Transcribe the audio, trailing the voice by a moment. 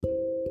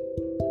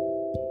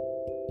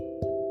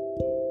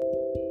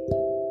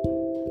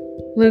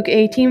Luke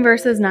 18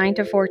 verses 9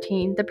 to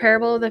 14, the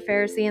parable of the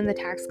Pharisee and the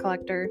tax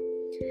collector.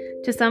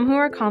 To some who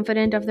are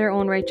confident of their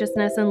own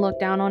righteousness and look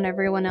down on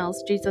everyone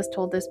else, Jesus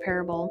told this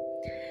parable.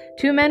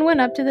 2 men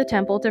went up to the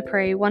temple to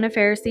pray, one a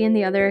Pharisee and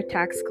the other a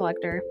tax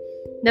collector.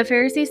 The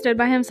Pharisee stood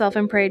by himself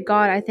and prayed,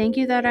 God, I thank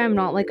you that I am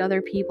not like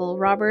other people,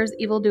 robbers,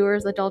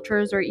 evildoers,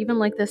 adulterers, or even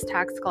like this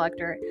tax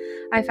collector.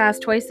 I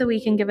fast twice a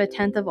week and give a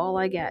tenth of all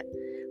I get.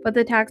 But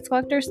the tax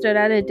collector stood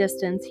at a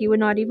distance. He would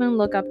not even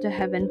look up to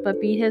heaven, but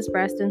beat his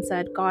breast and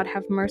said, God,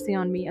 have mercy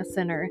on me, a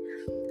sinner.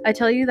 I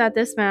tell you that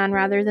this man,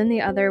 rather than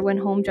the other, went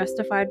home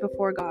justified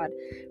before God.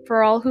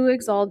 For all who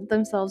exalt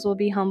themselves will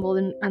be humbled,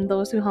 and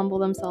those who humble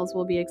themselves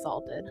will be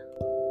exalted.